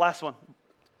 last one.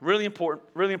 Really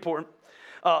important.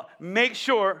 Make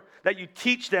sure that you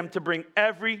teach them to bring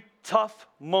every tough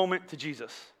moment to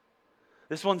Jesus.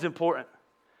 This one's important.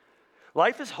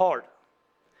 Life is hard.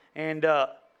 And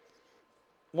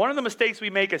one of the mistakes we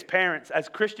make as parents, as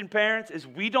Christian parents, is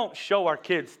we don't show our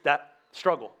kids that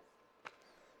struggle.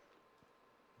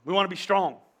 We want to be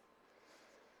strong.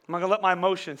 I'm not going to let my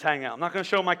emotions hang out. I'm not going to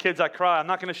show my kids I cry. I'm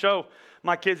not going to show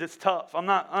my kids it's tough.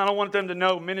 I don't want them to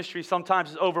know ministry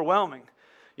sometimes is overwhelming.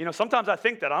 Sometimes I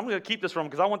think that I'm going to keep this from them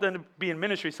because I want them to be in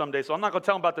ministry someday, so I'm not going to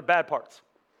tell them about the bad parts.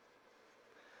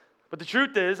 But the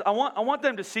truth is, I want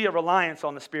them to see a reliance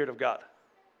on the Spirit of God.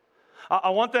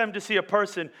 I want them to see a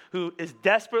person who is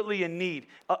desperately in need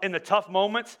in the tough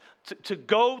moments to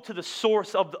go to the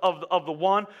source of the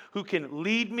one who can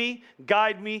lead me,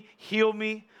 guide me, heal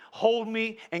me, hold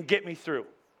me, and get me through.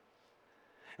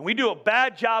 And we do a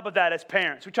bad job of that as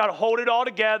parents. We try to hold it all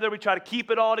together. We try to keep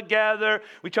it all together.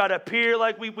 We try to appear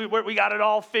like we got it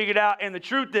all figured out. And the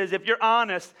truth is, if you're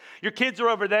honest, your kids are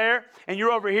over there and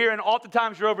you're over here, and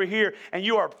oftentimes you're over here and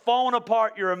you are falling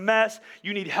apart. You're a mess.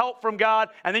 You need help from God.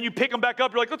 And then you pick them back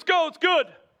up. You're like, let's go. It's good.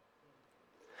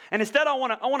 And instead, I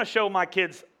want to show my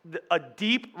kids a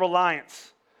deep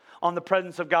reliance on the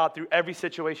presence of God through every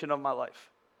situation of my life.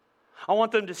 I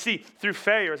want them to see through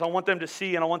failures. I want them to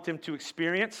see and I want them to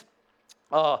experience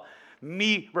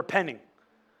me repenting.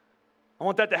 I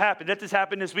want that to happen. That just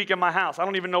happened this week in my house. I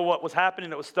don't even know what was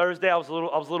happening. It was Thursday. I was a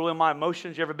little in my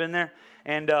emotions. You ever been there?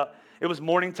 And it was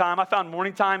morning time. I found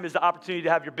morning time is the opportunity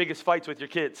to have your biggest fights with your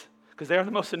kids because they're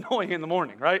the most annoying in the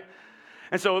morning, right?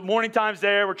 And so morning time's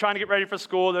there. We're trying to get ready for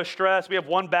school. They're stressed. We have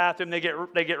one bathroom. They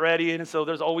get ready, and so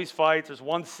there's always fights. There's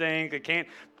one sink. They can't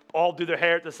all do their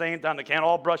hair at the same time. They can't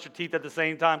all brush their teeth at the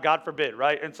same time, God forbid,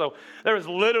 right? And so there is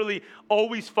literally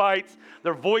always fights.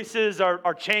 Their voices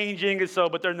are changing, and so,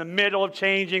 but they're in the middle of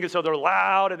changing, and so they're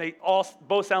loud, and they all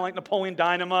both sound like Napoleon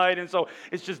Dynamite, and so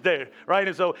it's just there, right?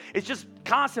 And so it's just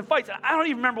constant fights. I don't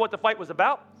even remember what the fight was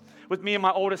about with me and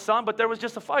my oldest son, but there was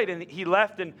just a fight, and he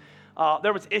left, and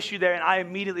there was issue there, and I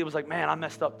immediately was like, man, I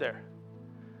messed up there.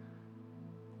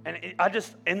 And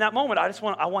in that moment,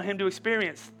 I want him to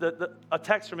experience a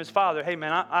text from his father. Hey,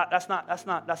 man, that's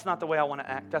not the way I want to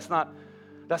act. That's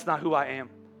not who I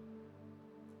am.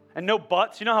 And no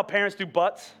buts. You know how parents do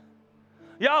buts?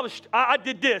 Yeah, I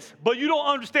did this, but you don't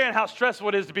understand how stressful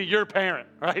it is to be your parent,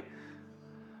 right?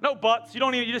 No buts.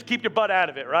 You just keep your butt out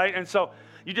of it, right? And so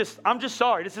I'm just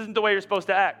sorry. This isn't the way you're supposed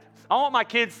to act. I want my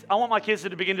kids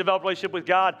to begin to develop a relationship with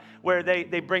God where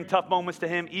they bring tough moments to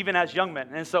Him, even as young men.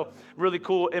 And so, really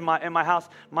cool in my house.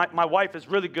 My wife is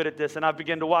really good at this, and I've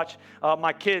begun to watch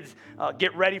my kids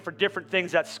get ready for different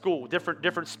things at school,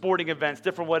 different sporting events,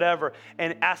 different whatever,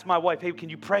 and ask my wife, "Hey, can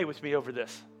you pray with me over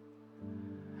this?"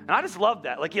 And I just love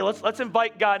that. Like, yeah, let's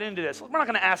invite God into this. We're not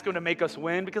going to ask Him to make us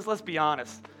win because let's be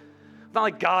honest. It's not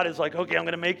like God is like, okay, I'm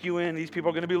going to make you win. These people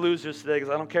are going to be losers today because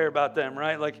I don't care about them,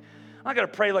 right? Like, I'm not going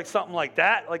to pray like something like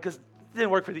that, like, because it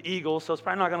didn't work for the Eagles, so it's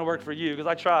probably not going to work for you because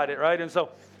I tried it, right? And so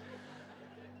I'm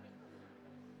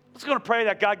just going to pray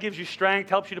that God gives you strength,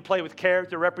 helps you to play with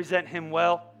character, represent Him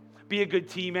well, be a good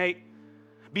teammate,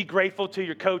 be grateful to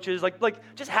your coaches.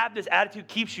 Like just have this attitude,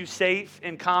 keeps you safe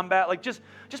in combat. Like, just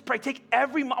pray. I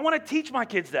want to teach my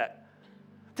kids that.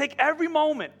 Take every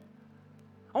moment.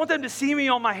 I want them to see me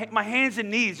on my hands and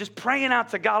knees, just praying out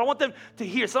to God. I want them to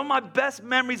hear. Some of my best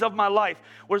memories of my life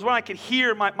was when I could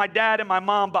hear my dad and my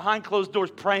mom behind closed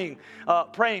doors praying,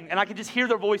 and I could just hear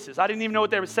their voices. I didn't even know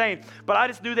what they were saying, but I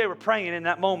just knew they were praying in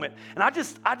that moment. And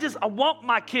I want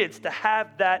my kids to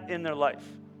have that in their life.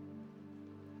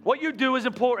 What you do is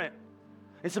important.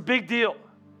 It's a big deal.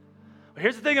 But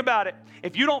here's the thing about it.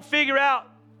 If you don't figure out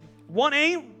one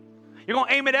aim, you're going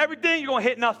to aim at everything, you're going to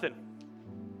hit nothing.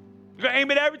 You're going to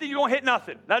aim at everything, you're going to hit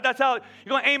nothing. That's how you're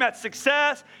going to aim at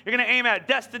success. You're going to aim at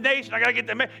destination. I got to get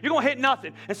there. You're going to hit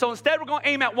nothing. And so instead, we're going to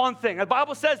aim at one thing. The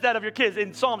Bible says that of your kids.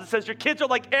 In Psalms, it says your kids are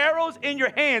like arrows in your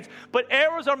hands, but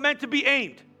arrows are meant to be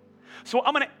aimed. So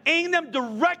I'm going to aim them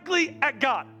directly at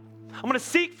God. I'm going to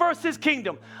seek first His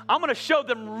kingdom. I'm going to show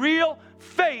them real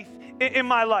faith in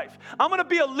my life. I'm going to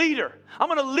be a leader. I'm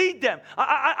going to lead them.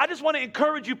 I just want to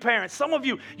encourage you, parents. Some of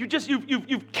you,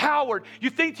 you've cowered. You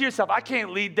think to yourself, I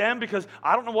can't lead them because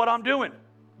I don't know what I'm doing.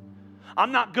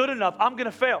 I'm not good enough. I'm going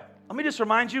to fail. Let me just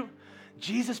remind you,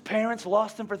 Jesus' parents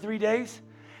lost Him for 3 days,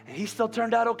 and He still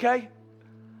turned out okay.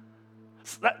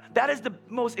 So that is the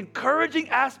most encouraging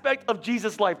aspect of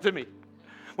Jesus' life to me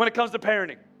when it comes to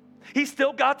parenting. He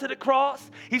still got to the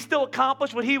cross. He still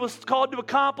accomplished what He was called to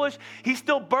accomplish. He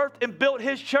still birthed and built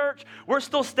His church. We're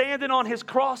still standing on His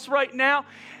cross right now.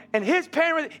 And His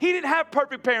parents, He didn't have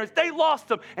perfect parents. They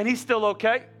lost Him, and He's still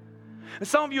okay. And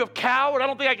some of you have cowered. I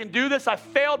don't think I can do this. I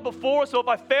failed before, so if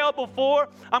I failed before,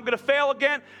 I'm going to fail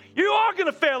again. You are going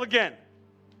to fail again.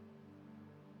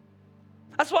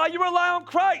 That's why you rely on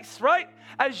Christ, right?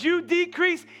 As you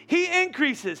decrease, He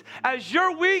increases. As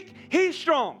you're weak, He's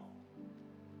strong.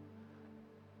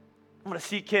 I'm going to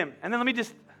seek Him. And then I'm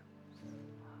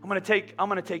going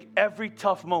to take every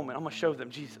tough moment. I'm going to show them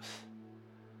Jesus.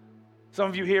 Some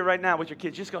of you here right now with your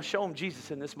kids, just going to show them Jesus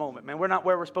in this moment. Man, we're not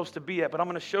where we're supposed to be at, but I'm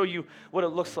going to show you what it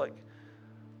looks like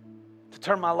to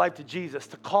turn my life to Jesus,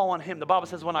 to call on Him. The Bible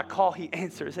says when I call, He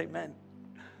answers. Amen.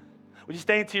 Would you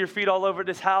stand to your feet all over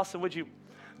this house, and would you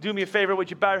do me a favor? Would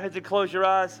you bow your heads and close your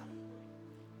eyes?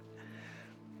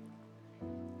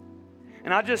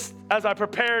 And as I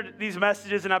prepared these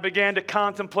messages and I began to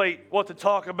contemplate what to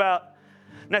talk about,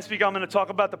 next week I'm going to talk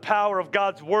about the power of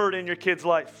God's word in your kid's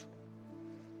life.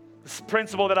 This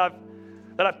principle that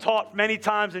I've taught many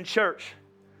times in church.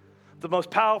 The most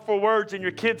powerful words in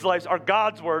your kids' lives are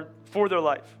God's word for their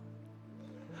life.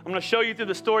 I'm going to show you through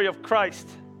the story of Christ.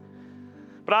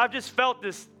 But I've just felt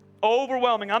this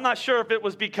overwhelming. I'm not sure if it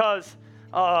was because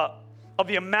of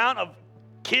the amount of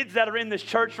kids that are in this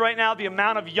church right now, the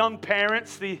amount of young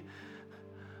parents, I'm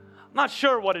not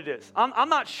sure what it is. I'm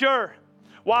not sure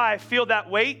why I feel that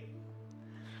weight,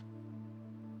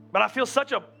 but I feel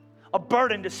such a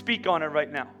burden to speak on it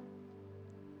right now.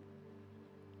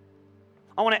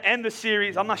 I want to end the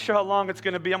series. I'm not sure how long it's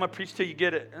going to be. I'm going to preach till you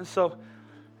get it.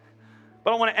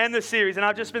 But I want to end the series, and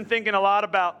I've just been thinking a lot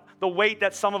about the weight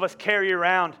that some of us carry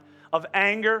around of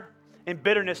anger and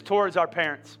bitterness towards our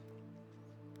parents.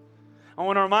 I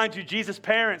want to remind you, Jesus'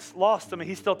 parents lost him, and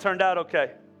he still turned out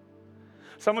okay.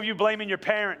 Some of you blaming your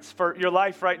parents for your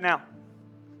life right now.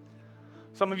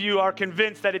 Some of you are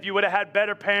convinced that if you would have had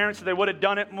better parents, they would have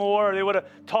done it more, or they would have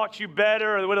taught you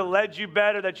better, or they would have led you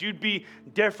better, that you'd be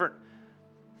different.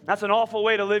 That's an awful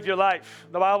way to live your life.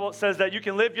 The Bible says that you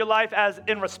can live your life as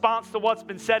in response to what's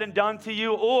been said and done to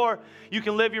you, or you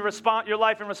can live your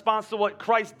life in response to what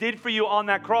Christ did for you on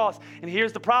that cross. And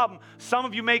here's the problem. Some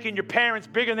of you making your parents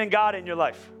bigger than God in your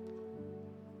life.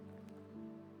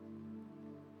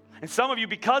 And some of you,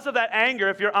 because of that anger,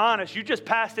 if you're honest, you just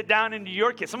passed it down into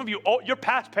your kids. Some of you, you're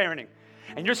past parenting.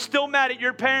 And you're still mad at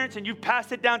your parents, and you've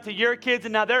passed it down to your kids,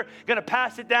 and now they're going to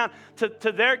pass it down to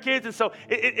their kids. And so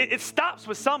it stops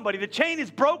with somebody. The chain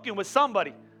is broken with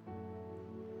somebody.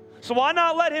 So why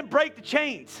not let him break the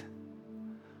chains?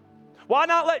 Why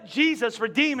not let Jesus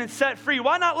redeem and set free?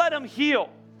 Why not let him heal?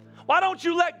 Why don't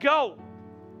you let go?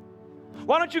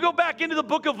 Why don't you go back into the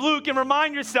book of Luke and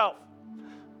remind yourself,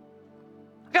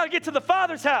 I got to get to the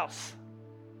Father's house.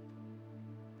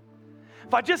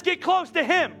 If I just get close to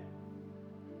him,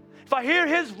 if I hear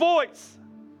his voice,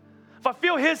 if I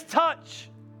feel his touch,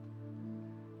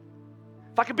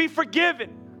 if I can be forgiven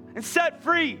and set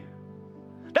free,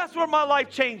 that's where my life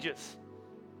changes.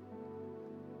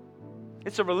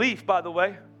 It's a relief, by the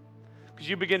way, because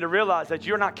you begin to realize that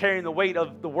you're not carrying the weight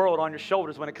of the world on your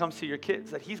shoulders when it comes to your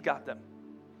kids, that he's got them.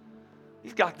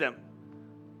 He's got them.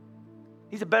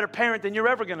 He's a better parent than you're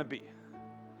ever going to be.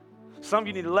 Some of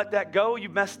you need to let that go. You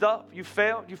messed up. You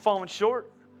failed. You've fallen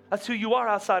short. That's who you are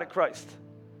outside of Christ.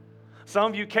 Some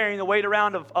of you carrying the weight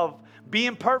around of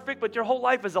being perfect, but your whole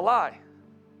life is a lie.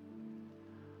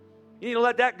 You need to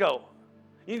let that go.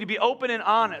 You need to be open and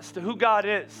honest to who God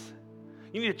is.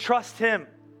 You need to trust him.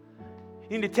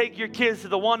 You need to take your kids to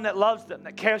the one that loves them,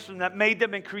 that cares for them, that made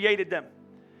them and created them.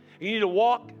 You need to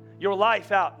walk your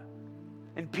life out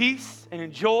in peace and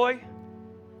in joy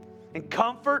and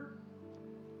comfort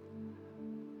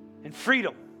and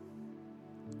freedom.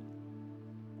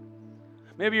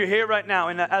 Maybe you're here right now,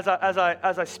 and as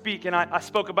I speak, and I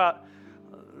spoke about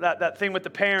that thing with the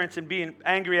parents and being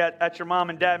angry at your mom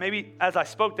and dad. Maybe as I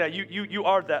spoke that, you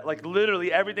are that. Like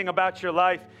literally everything about your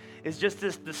life is just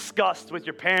this disgust with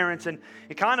your parents, and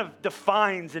it kind of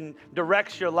defines and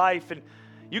directs your life, and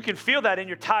you can feel that, and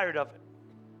you're tired of it.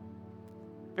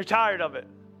 You're tired of it.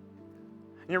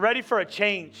 And you're ready for a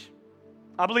change.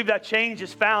 I believe that change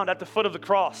is found at the foot of the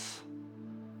cross.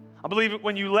 I believe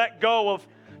when you let go of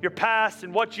your past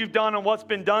and what you've done and what's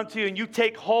been done to you, and you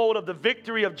take hold of the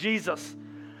victory of Jesus,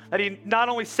 that he not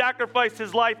only sacrificed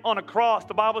his life on a cross,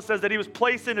 the Bible says that he was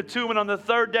placed in a tomb, and on the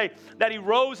third day that he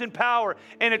rose in power,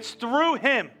 and it's through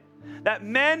him that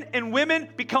men and women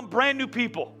become brand new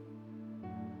people,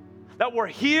 that we're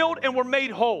healed and we're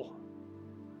made whole,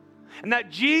 and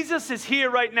that Jesus is here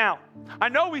right now. I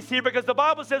know he's here because the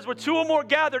Bible says where two or more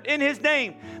gathered in his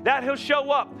name, that he'll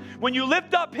show up. When you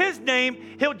lift up his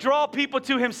name, he'll draw people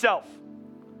to himself.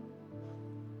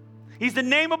 He's the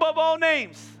name above all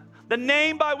names, the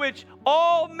name by which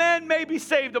all men may be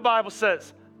saved, the Bible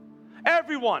says.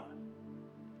 Everyone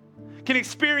can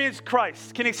experience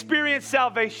Christ, can experience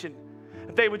salvation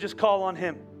if they would just call on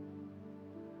him.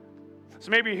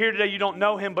 So maybe you're here today, you don't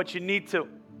know him, but you need to.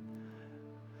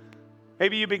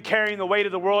 Maybe you've been carrying the weight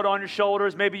of the world on your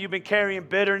shoulders. Maybe you've been carrying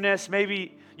bitterness.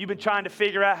 Maybe you've been trying to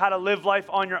figure out how to live life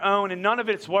on your own, and none of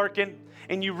it's working.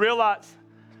 And you realize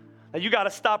that you got to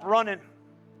stop running.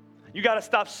 You got to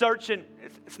stop searching.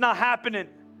 It's not happening.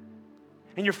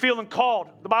 And you're feeling called.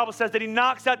 The Bible says that he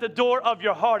knocks at the door of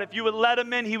your heart. If you would let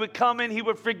him in, he would come in, he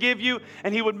would forgive you,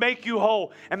 and he would make you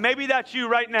whole. And maybe that's you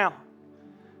right now.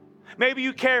 Maybe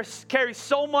you carry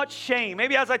so much shame.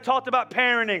 Maybe as I talked about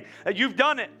parenting, that you've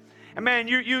done it. And man,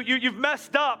 you've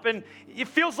messed up and it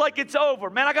feels like it's over.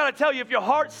 Man, I got to tell you, if your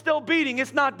heart's still beating,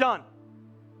 it's not done.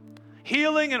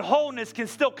 Healing and wholeness can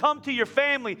still come to your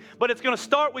family, but it's going to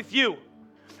start with you.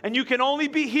 And you can only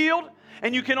be healed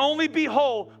and you can only be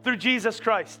whole through Jesus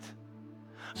Christ.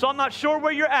 So I'm not sure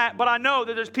where you're at, but I know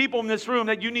that there's people in this room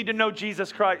that you need to know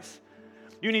Jesus Christ.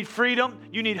 You need freedom,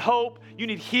 you need hope, you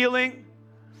need healing,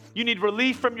 you need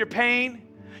relief from your pain,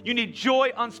 you need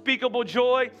joy, unspeakable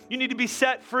joy, you need to be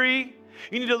set free.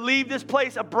 You need to leave this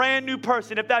place a brand new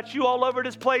person. If that's you all over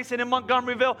this place and in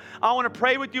Montgomeryville, I want to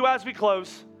pray with you as we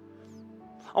close.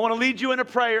 I want to lead you in a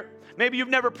prayer. Maybe you've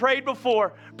never prayed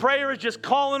before. Prayer is just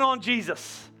calling on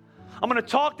Jesus. I'm going to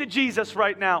talk to Jesus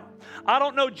right now. I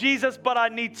don't know Jesus, but I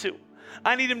need to.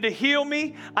 I need him to heal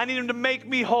me. I need him to make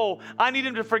me whole. I need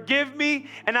him to forgive me,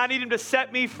 and I need him to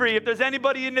set me free. If there's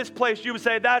anybody in this place, you would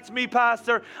say, that's me,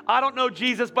 Pastor. I don't know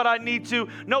Jesus, but I need to.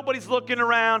 Nobody's looking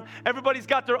around. Everybody's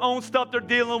got their own stuff they're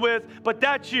dealing with, but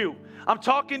that's you. I'm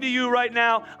talking to you right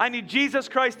now. I need Jesus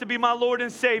Christ to be my Lord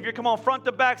and Savior. Come on, front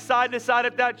to back, side to side,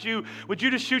 if that's you. Would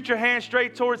you just shoot your hand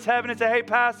straight towards heaven and say, hey,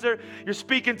 Pastor, you're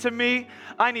speaking to me.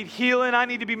 I need healing. I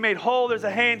need to be made whole. There's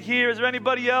a hand here. Is there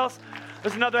anybody else?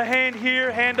 There's another hand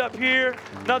here, hand up here,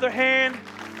 another hand.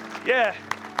 Yeah.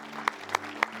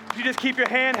 Would you just keep your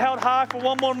hand held high for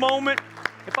one more moment?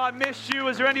 If I missed you,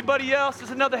 is there anybody else? There's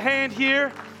another hand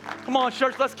here. Come on,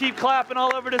 church, let's keep clapping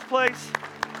all over this place.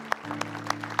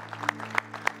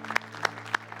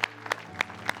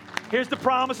 Here's the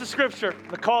promise of Scripture,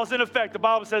 the cause and effect. The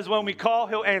Bible says when we call,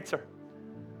 he'll answer.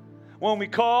 When we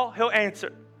call, he'll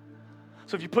answer.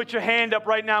 So if you put your hand up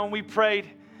right now when we prayed,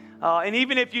 and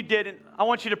even if you didn't, I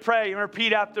want you to pray and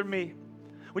repeat after me.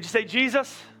 Would you say,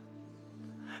 Jesus,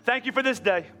 thank you for this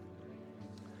day.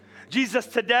 Jesus,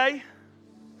 today,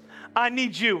 I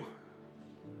need you.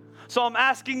 So I'm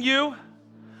asking you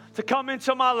to come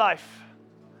into my life.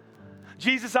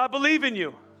 Jesus, I believe in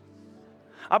you.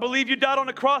 I believe you died on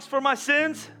the cross for my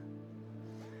sins.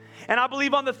 And I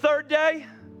believe on the third day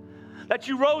that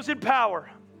you rose in power.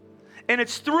 And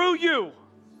it's through you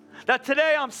that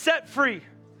today I'm set free.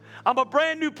 I'm a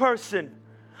brand new person.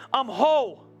 I'm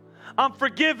whole. I'm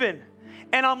forgiven.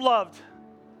 And I'm loved.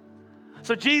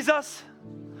 So Jesus,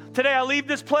 today I leave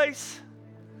this place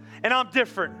and I'm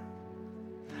different.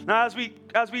 Now as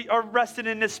we are resting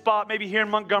in this spot, maybe here in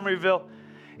Montgomeryville,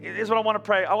 here's what I want to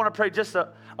pray. I want to pray just a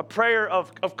prayer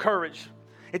of courage.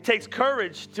 It takes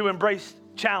courage to embrace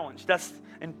challenge.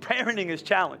 And parenting is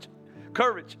challenge.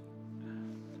 Courage.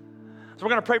 So we're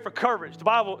going to pray for courage. The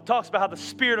Bible talks about how the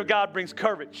Spirit of God brings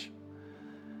courage.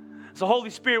 So Holy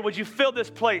Spirit, would you fill this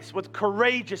place with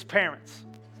courageous parents,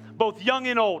 both young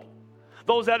and old,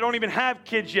 those that don't even have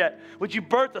kids yet. Would you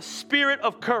birth a spirit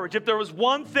of courage? If there was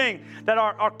one thing that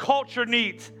our culture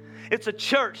needs, it's a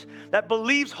church that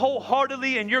believes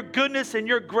wholeheartedly in your goodness and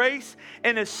your grace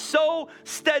and is so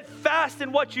steadfast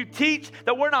in what you teach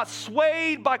that we're not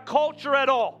swayed by culture at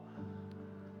all.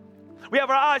 We have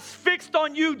our eyes fixed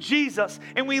on you, Jesus,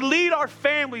 and we lead our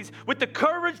families with the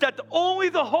courage that only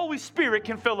the Holy Spirit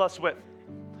can fill us with.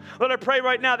 Lord, I pray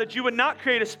right now that you would not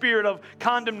create a spirit of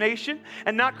condemnation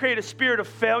and not create a spirit of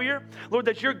failure. Lord,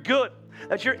 that you're good,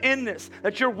 that you're in this,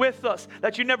 that you're with us,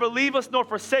 that you never leave us nor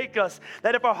forsake us,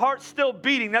 that if our heart's still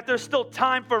beating, that there's still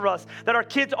time for us, that our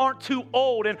kids aren't too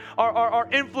old and our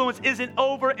influence isn't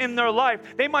over in their life.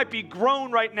 They might be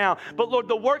grown right now, but Lord,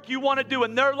 the work you want to do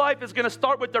in their life is going to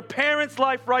start with their parents'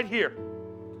 life right here.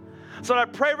 So I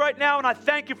pray right now, and I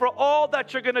thank you for all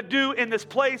that you're going to do in this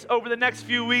place over the next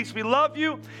few weeks. We love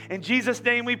you. In Jesus'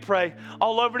 name we pray.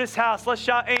 All over this house, let's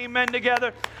shout amen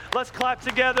together. Let's clap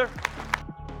together.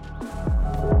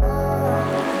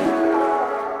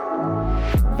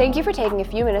 Thank you for taking a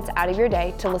few minutes out of your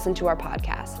day to listen to our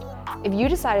podcast. If you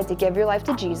decided to give your life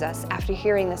to Jesus after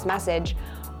hearing this message,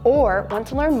 or want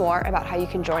to learn more about how you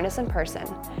can join us in person,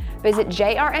 visit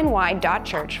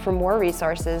jrny.church for more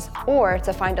resources or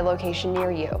to find a location near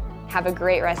you. Have a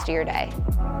great rest of your day.